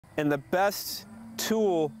And the best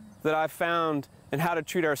tool that I've found in how to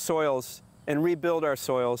treat our soils and rebuild our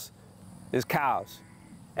soils is cows.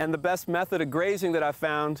 And the best method of grazing that I've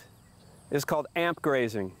found is called AMP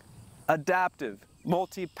grazing, adaptive,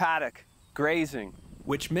 multi-paddock grazing,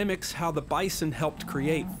 which mimics how the bison helped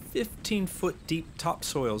create 15-foot deep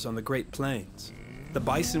topsoils on the Great Plains. The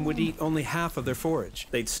bison would eat only half of their forage.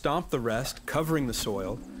 They'd stomp the rest, covering the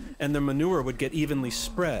soil, and their manure would get evenly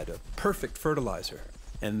spread, a perfect fertilizer.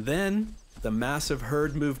 And then the massive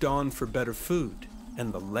herd moved on for better food,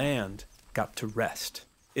 and the land got to rest.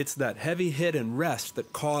 It's that heavy hit and rest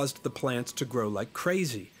that caused the plants to grow like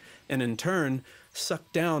crazy, and in turn,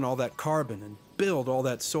 suck down all that carbon and build all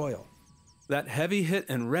that soil. That heavy hit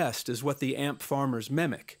and rest is what the AMP farmers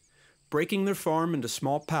mimic, breaking their farm into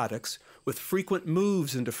small paddocks with frequent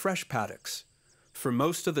moves into fresh paddocks. For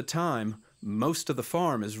most of the time, most of the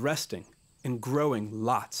farm is resting and growing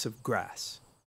lots of grass.